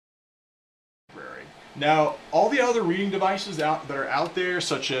Now, all the other reading devices that are out there,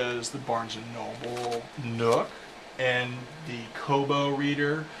 such as the Barnes & Noble Nook and the Kobo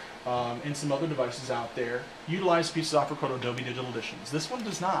Reader, and some other devices out there, utilize a piece of software called Adobe Digital Editions. This one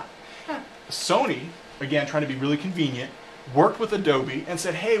does not. Sony, again, trying to be really convenient, worked with Adobe and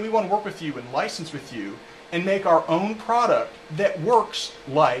said, hey, we want to work with you and license with you and make our own product that works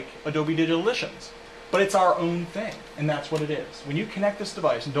like Adobe Digital Editions. But it's our own thing, and that's what it is. When you connect this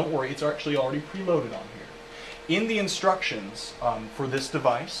device, and don't worry, it's actually already preloaded on here. In the instructions for this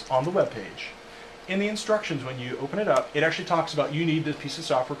device on the web page, in the instructions when you open it up, it actually talks about you need this piece of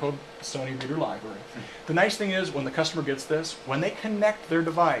software called Sony Reader Library. The nice thing is when the customer gets this, when they connect their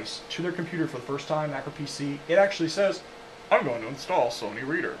device to their computer for the first time, Mac or PC, it actually says, I'm going to install Sony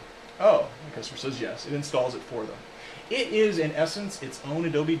Reader. Oh, the customer says yes, it installs it for them. It is, in essence, its own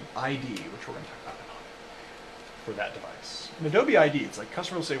Adobe ID, which we're going to talk about for that device. An Adobe ID, it's like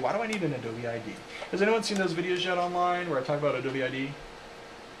customers will say, why do I need an Adobe ID? Has anyone seen those videos yet online where I talk about Adobe ID?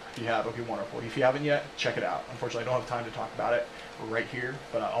 If you have, okay, wonderful. If you haven't yet, check it out. Unfortunately, I don't have time to talk about it right here,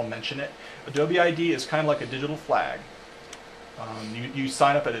 but I'll mention it. Adobe ID is kind of like a digital flag. You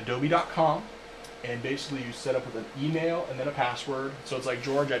sign up at adobe.com, and basically you set up with an email and then a password. So it's like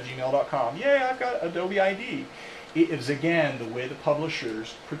george@gmail.com. Yeah, I've got Adobe ID. It is, again, the way the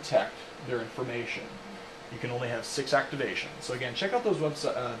publishers protect their information. You can only have 6 activations. So again, check out those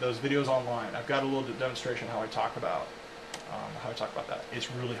videos online. I've got a little demonstration how I talk about that.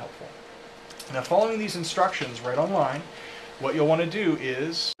 It's really helpful. Now, following these instructions right online, what you'll want to do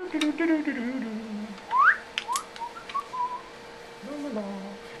is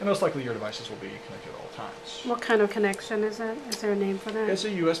and most likely your devices will be connected at all times. What kind of connection is that? Is there a name for that? It's a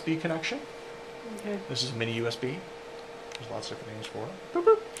USB connection. Okay. This is a mini USB. There's lots of different names for it. Boop,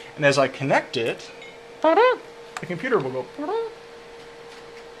 boop. And as I connect it, the computer will go.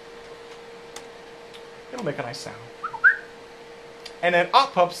 It'll make a nice sound. And then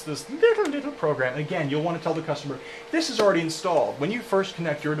up pops this little program. And again, you'll want to tell the customer, this is already installed. When you first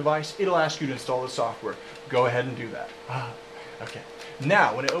connect your device, it'll ask you to install the software. Go ahead and do that. Okay.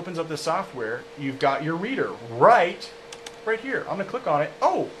 Now, when it opens up the software, you've got your reader right here. I'm going to click on it.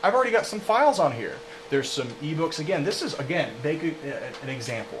 Oh, I've already got some files on here. There's some ebooks. Again, this is, make an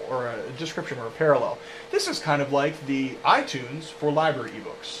example or a description or a parallel. This is kind of like the iTunes for library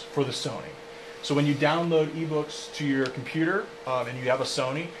ebooks for the Sony. So when you download ebooks to your computer and you have a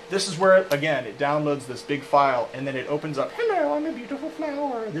Sony, this is where, again, it downloads this big file and then it opens up, hello, I'm a beautiful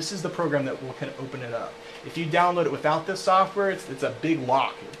flower. This is the program that will kind of open it up. If you download it without this software, it's a big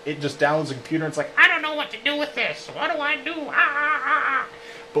lock. It just downloads the computer and it's like, I don't know what to do with this. What do I do?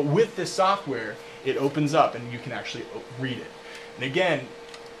 But with this software, it opens up and you can actually read it. And again,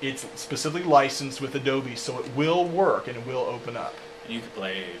 it's specifically licensed with Adobe, so it will work and it will open up. And you could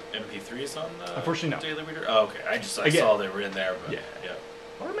play MP3s on the Unfortunately, no. Daily Reader? Oh, okay. I saw they were in there, but yeah.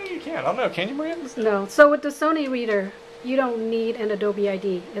 Well, maybe you can. I don't know. Can you, Maria? No. So with the Sony Reader, you don't need an Adobe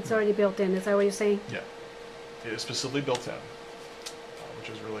ID. It's already built in. Is that what you're saying? Yeah. It is specifically built in,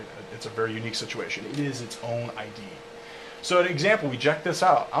 which is really, it's a very unique situation. It is its own ID. So an example, we check this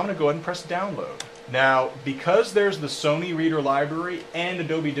out. I'm going to go ahead and press download. Now, because there's the Sony Reader Library and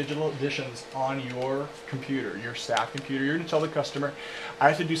Adobe Digital Editions on your computer, your staff computer, you're going to tell the customer, I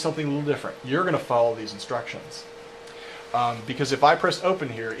have to do something a little different. You're going to follow these instructions. Because if I press open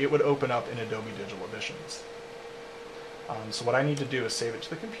here, it would open up in Adobe Digital Editions. So what I need to do is save it to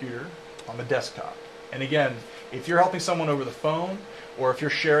the computer on the desktop. And again, if you're helping someone over the phone, or if you're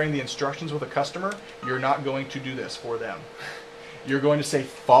sharing the instructions with a customer, you're not going to do this for them. You're going to say,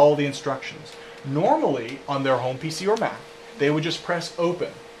 follow the instructions. Normally, on their home PC or Mac, they would just press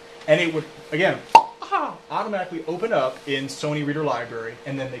open. And it would, again, automatically open up in Sony Reader Library,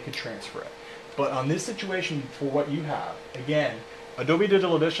 and then they could transfer it. But on this situation, for what you have, again, Adobe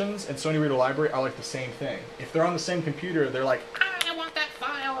Digital Editions and Sony Reader Library are like the same thing. If they're on the same computer, they're like, I want that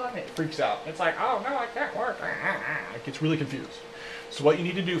file, and it freaks out. It's like, oh no, I can't work. It gets really confused. So what you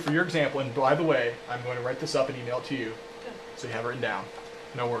need to do for your example, and by the way, I'm going to write this up and email it to you, so you have it written down.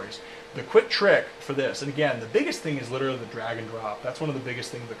 No worries. The quick trick for this, and again, the biggest thing is literally the drag and drop. That's one of the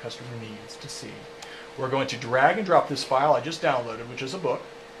biggest things the customer needs to see. We're going to drag and drop this file I just downloaded, which is a book,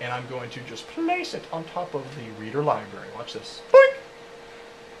 and I'm going to just place it on top of the Reader Library. Watch this. Boink!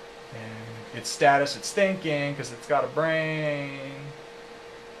 And its status, it's thinking, because it's got a brain.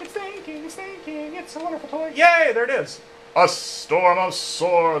 It's thinking, it's a wonderful toy. Yay, there it is. A storm of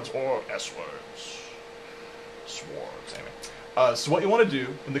swords, or S-words. Swords, anyway. So what you want to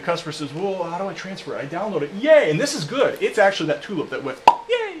do, when the customer says, well, how do I transfer it? I download it. Yay! And this is good. It's actually that tulip that went,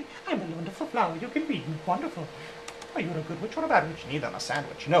 yay! I'm a wonderful flower. You can read me. Wonderful. Oh, you want a good which? What about which you need on a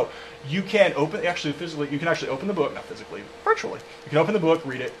sandwich? No, you can open actually physically. You can actually open the book, not physically, virtually. You can open the book,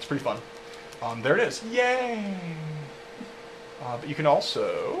 read it. It's pretty fun. There it is. Yay! But you can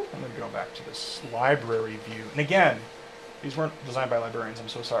also. I'm going to go back to this library view, and again, these weren't designed by librarians. I'm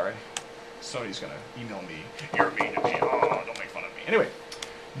so sorry. Sony's going to email me. You're mean to me. Oh, don't make fun of me. Anyway,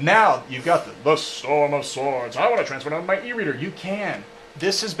 now you've got the Storm of Swords. I want to transfer it on my e-reader. You can.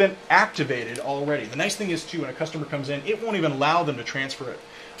 This has been activated already. The nice thing is, too, when a customer comes in, it won't even allow them to transfer it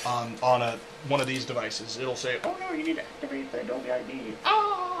on one of these devices. It'll say, oh, no, you need to activate the Adobe ID.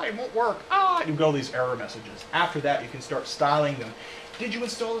 Ah, it won't work. Ah, you get all these error messages. After that, you can start styling them. Did you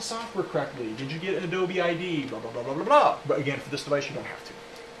install the software correctly? Did you get an Adobe ID? Blah, blah, blah, blah, blah, blah. But again, for this device, you don't have to.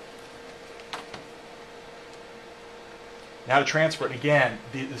 Now to transfer it, again,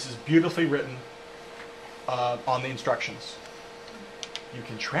 this is beautifully written on the instructions. You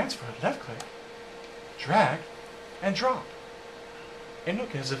can transfer it, left click, drag, and drop. And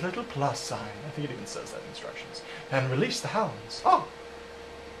look, there's a little plus sign. I think it even says that in instructions. And release the hounds. Oh!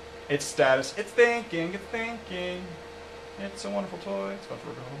 Its status, it's thinking, it's thinking. It's a wonderful toy, it's fun for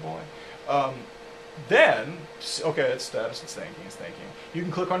a little boy. Then, okay, its status, it's thinking, it's thinking. You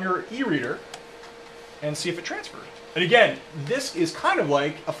can click on your e-reader and see if it transferred. And again, this is kind of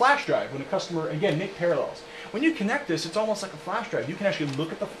like a flash drive when a customer, again, make parallels. When you connect this, it's almost like a flash drive. You can actually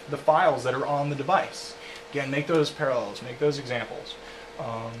look at the files that are on the device. Again, make those parallels, make those examples.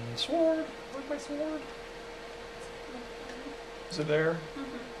 Sword, where's my sword? Is it there?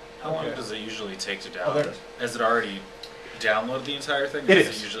 How long does it usually take to download? Oh, there it is. Has it already downloaded the entire thing? It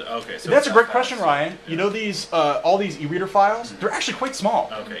is. Usually, okay, so that's a great fast. question, Ryan. Yeah. You know these, all these e-reader files? They're actually quite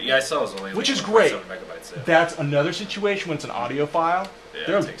small. Okay, yeah, I saw it was only Which like is great. 1.7 megabytes. Yeah. That's another situation when it's an audio file.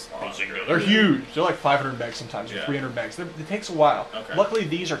 Yeah, it takes long. They're huge. They're like 500 megs sometimes, or Yeah. 300 megs. It takes a while. Okay. Luckily,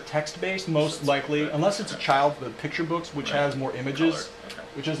 these are text-based, most likely, unless it's a child, the picture books, which has more images,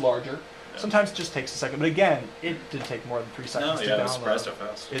 which is larger. Yeah. Sometimes it just takes a second. But again, it didn't take more than 3 seconds to I download. was surprised how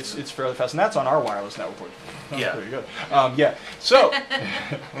fast. It's fairly fast, and that's on our wireless network. That's Yeah. pretty good. Yeah. So,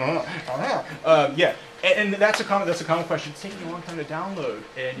 yeah, and that's a common question. It's taking a long time to download,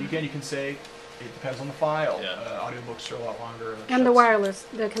 and again, you can say it depends on the file. Yeah. Audiobooks are a lot longer. And the wireless,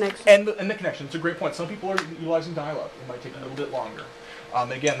 the connection. And the connection. It's a great point. Some people are utilizing dial-up. It might take a little bit longer.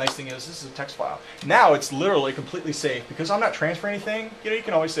 Again, nice thing is this is a text file. Now it's literally completely safe because I'm not transferring anything. You know, you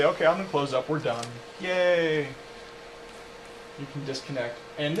can always say, okay, I'm gonna close up. We're done. Yay! You can disconnect.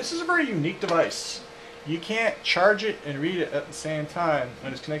 And this is a very unique device. You can't charge it and read it at the same time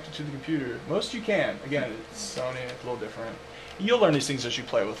when it's connected to the computer. Most you can. Again, it's Sony. It's a little different. You'll learn these things as you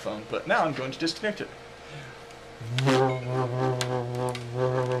play with them. But now I'm going to disconnect it.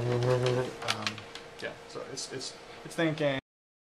 Yeah. So it's thinking.